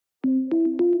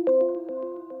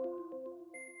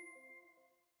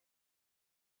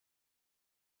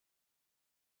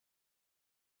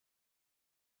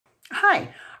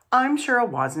Hi, I'm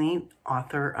Cheryl,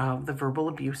 author of the Verbal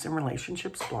Abuse and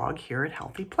Relationships blog here at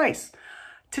HealthyPlace.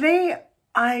 Today,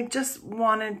 I just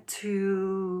wanted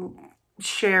to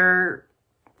share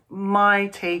my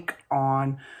take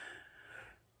on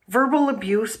verbal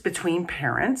abuse between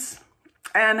parents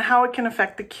and how it can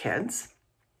affect the kids.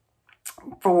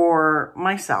 For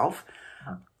myself,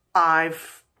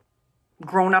 I've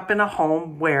grown up in a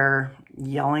home where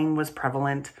yelling was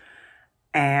prevalent,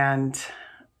 and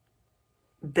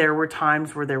there were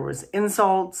times where there was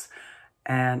insults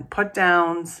and put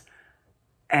downs,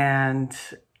 and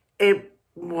it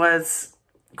was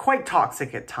quite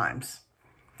toxic at times.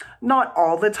 Not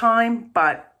all the time,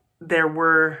 but there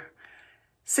were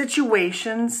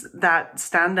situations that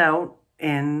stand out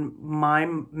in my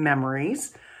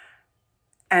memories.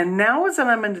 And now as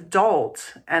I'm an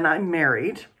adult and I'm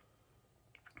married,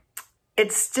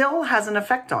 it still has an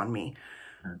effect on me.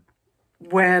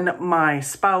 When my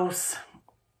spouse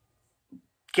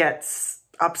gets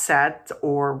upset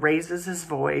or raises his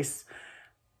voice,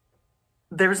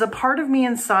 there's a part of me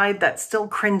inside that still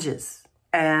cringes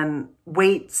and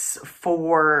waits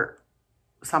for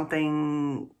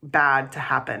something bad to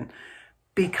happen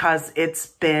because it's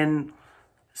been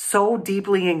so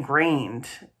deeply ingrained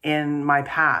in my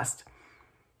past.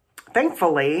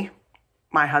 Thankfully,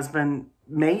 my husband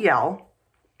may yell.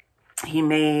 He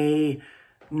may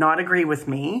not agree with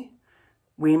me.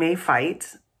 We may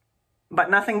fight, but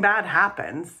nothing bad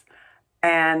happens.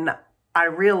 And I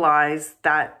realize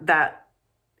that that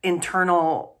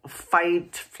internal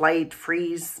fight, flight,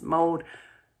 freeze mode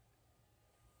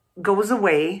goes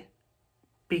away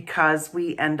because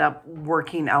we end up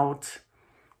working out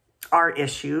our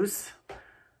issues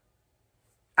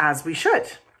as we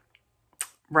should,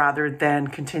 rather than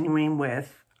continuing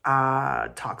with a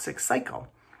toxic cycle.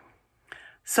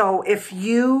 So if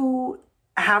you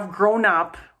have grown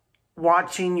up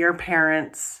watching your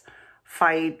parents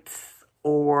fight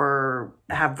or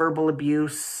have verbal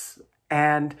abuse,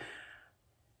 and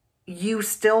you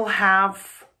still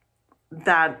have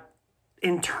that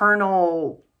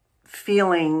internal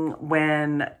feeling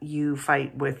when you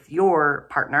fight with your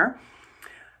partner,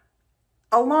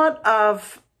 a lot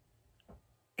of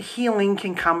healing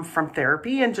can come from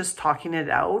therapy and just talking it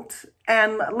out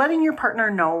and letting your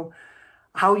partner know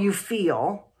how you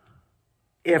feel.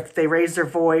 If they raise their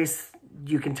voice,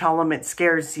 you can tell them it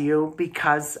scares you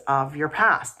because of your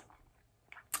past.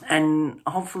 And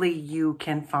hopefully you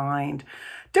can find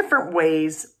different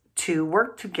ways to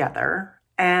work together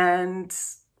and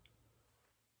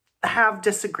have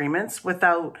disagreements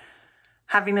without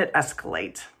having it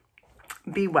escalate.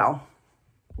 Be well.